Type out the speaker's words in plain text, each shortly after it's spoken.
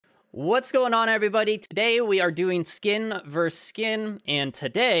What's going on, everybody? Today we are doing skin versus skin, and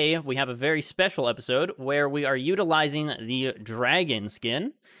today we have a very special episode where we are utilizing the dragon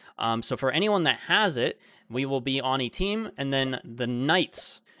skin. So for anyone that has it, we will be on a team, and then the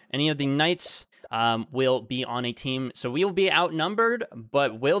knights, any of the knights will be on a team. So we will be outnumbered,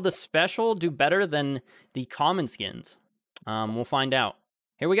 but will the special do better than the common skins? We'll find out.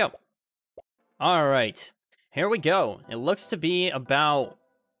 Here we go. All right, here we go. It looks to be about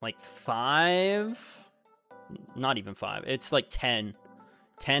like 5, not even 5. It's like 10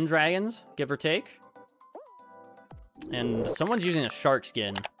 dragons, give or take. And someone's using a shark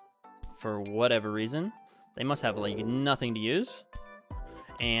skin for whatever reason. They must have like nothing to use.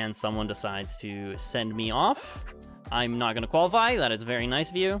 And someone decides to send me off. I'm not going to qualify. That is very nice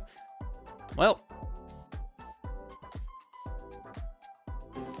of you. Well,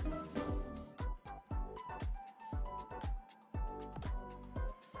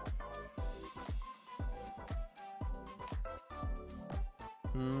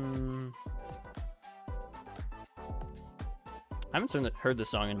 I haven't heard this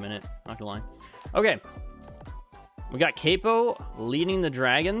song in a minute, not gonna lie. Okay. We got Capo leading the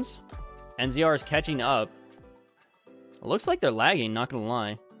dragons. NZR is catching up. It looks like they're lagging, not gonna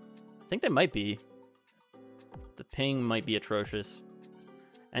lie. I think they might be. The ping might be atrocious.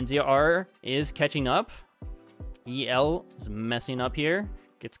 NZR is catching up. EL is messing up here.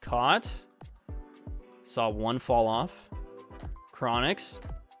 Gets caught. Saw one fall off. Chronix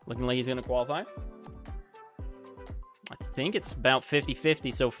looking like he's gonna qualify. I think it's about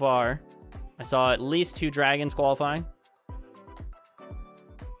 50-50 so far. I saw at least 2 dragons qualify.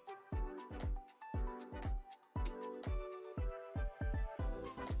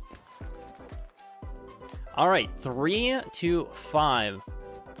 All right, 3 to 5.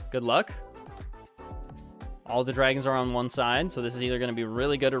 Good luck. All the dragons are on one side, so this is either going to be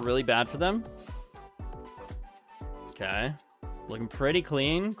really good or really bad for them. Okay. Looking pretty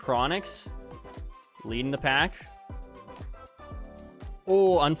clean. Chronix leading the pack.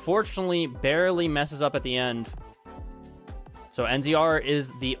 Oh, unfortunately, barely messes up at the end. So NZR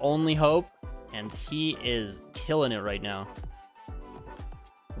is the only hope, and he is killing it right now.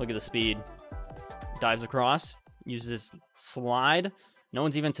 Look at the speed. Dives across, uses his slide. No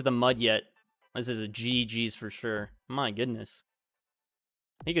one's even to the mud yet. This is a GG's for sure. My goodness.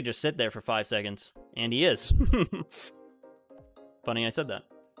 He could just sit there for 5 seconds, and he is. Funny I said that.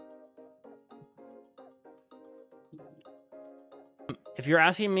 If you're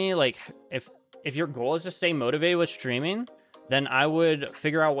asking me, like, if your goal is to stay motivated with streaming, then I would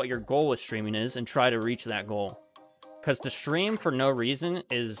figure out what your goal with streaming is and try to reach that goal. Because to stream for no reason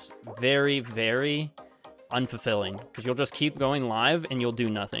is very, very unfulfilling. Because you'll just keep going live and you'll do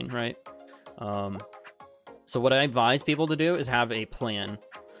nothing, right? So what I advise people to do is have a plan.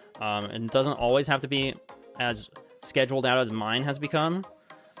 And it doesn't always have to be as scheduled out as mine has become.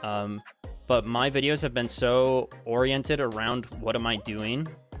 But my videos have been so oriented around what am I doing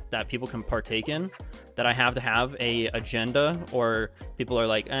that people can partake in, that I have to have a agenda, or people are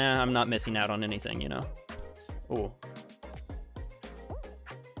like, I'm not missing out on anything, you know? Ooh.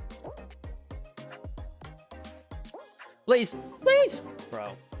 Please, please!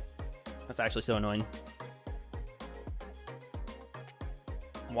 Bro, that's actually so annoying.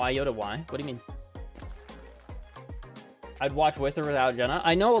 YODA, why? What do you mean? I'd watch with or without Jenna.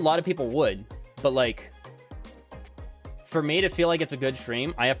 I know a lot of people would, but like, for me to feel like it's a good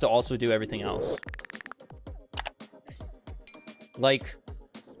stream, I have to also do everything else. Like,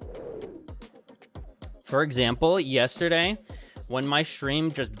 for example, yesterday, when my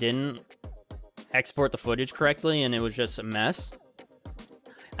stream just didn't export the footage correctly and it was just a mess,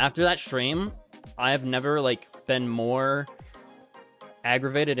 after that stream, I have never like been more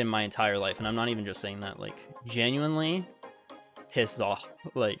aggravated in my entire life. And I'm not even just saying that, like, genuinely pissed off,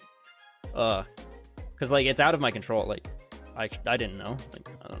 like, because like it's out of my control. Like, I didn't know, like,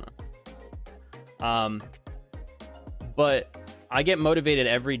 I don't know. But I get motivated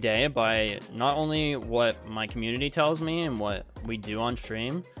every day by not only what my community tells me and what we do on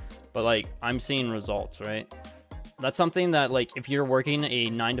stream, but like I'm seeing results, right? That's something that, like, if you're working a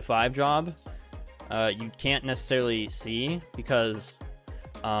 9-to-5 job, you can't necessarily see, because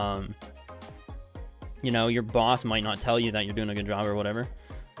you know, your boss might not tell you that you're doing a good job or whatever.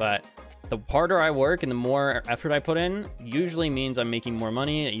 But the harder I work and the more effort I put in, usually means I'm making more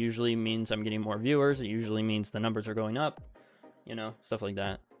money. It usually means I'm getting more viewers. It usually means the numbers are going up, you know, stuff like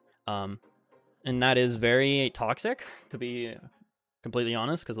that. And that is very toxic, to be completely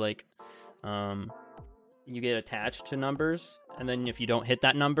honest, because like, you get attached to numbers, and then if you don't hit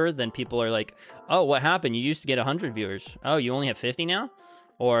that number, then people are like, oh, what happened? You used to get 100 viewers. Oh, you only have 50 now?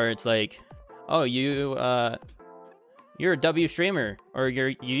 Or it's like, oh, you're a W streamer, or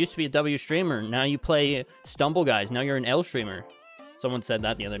you used to be a W streamer. Now you play Stumble Guys. Now you're an L streamer. Someone said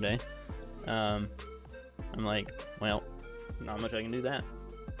that the other day. I'm like, well, not much I can do that.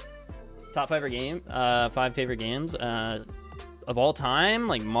 Top 5 game, 5 favorite games of all time,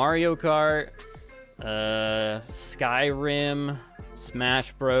 like Mario Kart, Skyrim,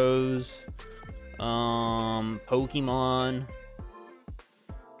 Smash Bros, Pokemon.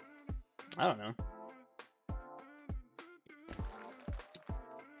 I don't know.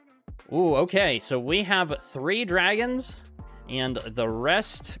 Ooh, okay, so we have 3 dragons, and the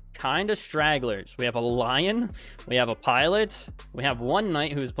rest kind of stragglers. We have a lion, we have a pilot, we have 1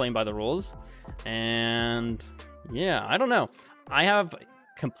 knight who's playing by the rules, and yeah, I don't know. I have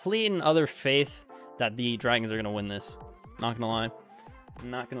complete and utter faith that the dragons are gonna win this. Not gonna lie.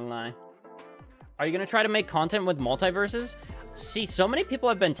 Not gonna lie. Are you gonna try to make content with multiverses? See, so many people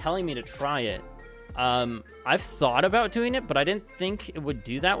have been telling me to try it. I've thought about doing it, but I didn't think it would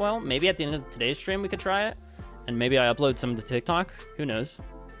do that well. Maybe at the end of today's stream we could try it, and maybe I upload some to TikTok. Who knows?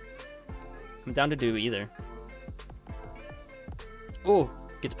 I'm down to do either. Oh,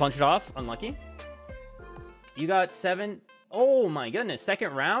 gets punched off. Unlucky. You got 7. Oh my goodness,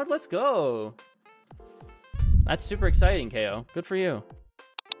 2nd round. Let's go. That's super exciting, KO. Good for you.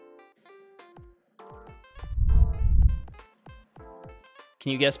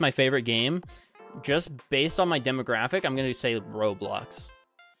 Can you guess my favorite game? Just based on my demographic, I'm going to say Roblox.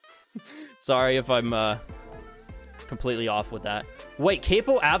 Sorry if I'm completely off with that. Wait,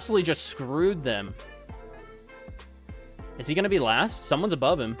 Capo absolutely just screwed them. Is he going to be last? Someone's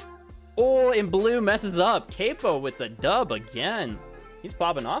above him. Oh, and blue messes up. Capo with the dub again. He's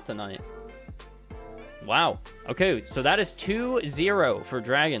popping off tonight. Wow. Okay, so that is 2-0 for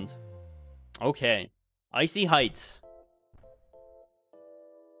Dragons. Okay. Icy Heights.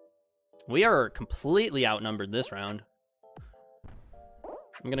 We are completely outnumbered this round.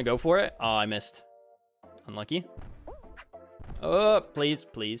 I'm gonna go for it. Oh, I missed. Unlucky. Oh, please,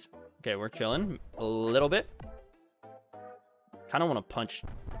 please. Okay, we're chilling a little bit. Kind of want to punch.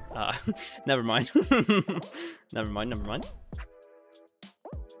 Never mind. Never mind, never mind.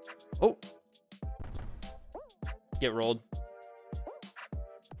 Oh. Get rolled.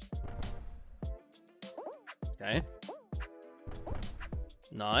 Okay.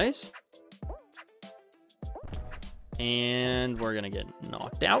 Nice. And we're gonna get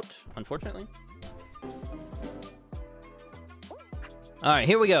knocked out, unfortunately. All right,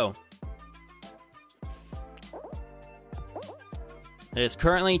 here we go. It is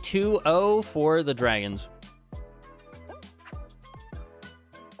currently 2-0 for the Dragons.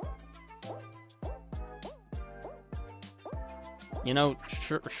 You know,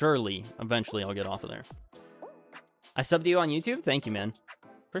 surely, eventually I'll get off of there. I subbed you on YouTube? Thank you, man.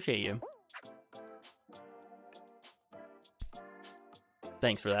 Appreciate you.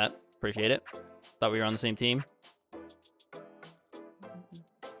 Thanks for that. Appreciate it. Thought we were on the same team.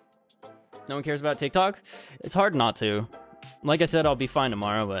 No one cares about TikTok? It's hard not to. Like I said, I'll be fine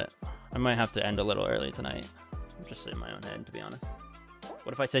tomorrow, but I might have to end a little early tonight. I'm just in my own head, to be honest.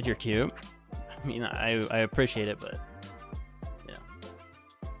 What if I said you're cute? I mean, I appreciate it, but yeah.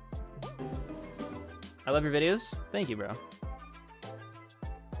 I love your videos. Thank you, bro.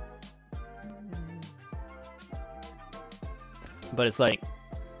 But it's like,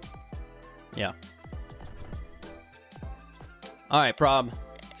 yeah. All right, Prob.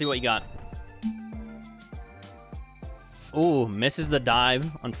 Let's see what you got. Ooh, misses the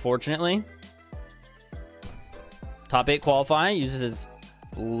dive, unfortunately. Top 8 qualify, uses his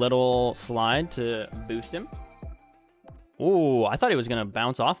little slide to boost him. Ooh, I thought he was gonna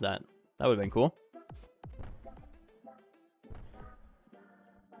bounce off that. That would have been cool.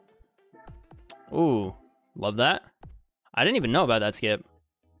 Ooh, love that. I didn't even know about that skip.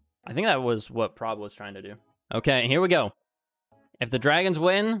 I think that was what Prob was trying to do. Okay, here we go. If the Dragons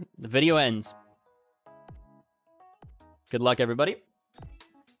win, the video ends. Good luck, everybody.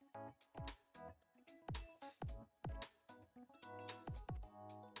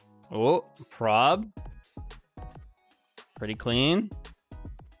 Oh, Prob. Pretty clean.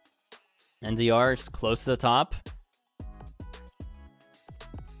 NZR is close to the top.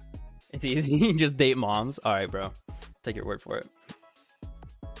 It's easy. Just date moms. All right, bro. Take your word for it.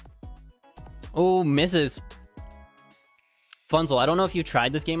 Oh, misses. Funzel, I don't know if you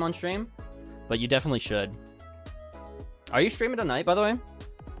tried this game on stream, but you definitely should. Are you streaming tonight, by the way?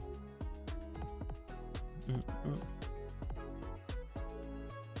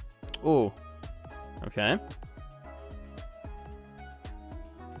 Ooh. Okay.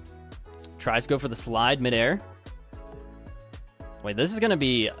 Tries to go for the slide midair. Wait, this is going to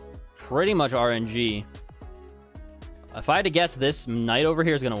be pretty much RNG. If I had to guess, this knight over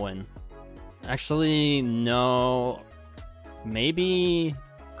here is going to win. Actually, no. Maybe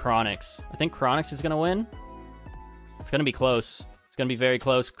Chronix. I think Chronix is going to win. It's going to be close. It's going to be very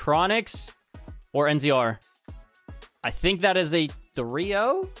close. Chronix or NZR. I think that is a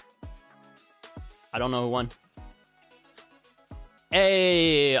 3-0. I don't know who won.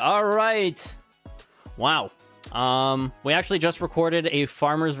 Hey, all right. Wow. We actually just recorded a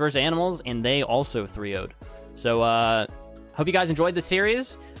Farmers vs. Animals, and they also 3-0'd. So, hope you guys enjoyed the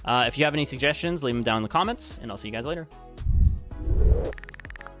series. If you have any suggestions, leave them down in the comments, and I'll see you guys later.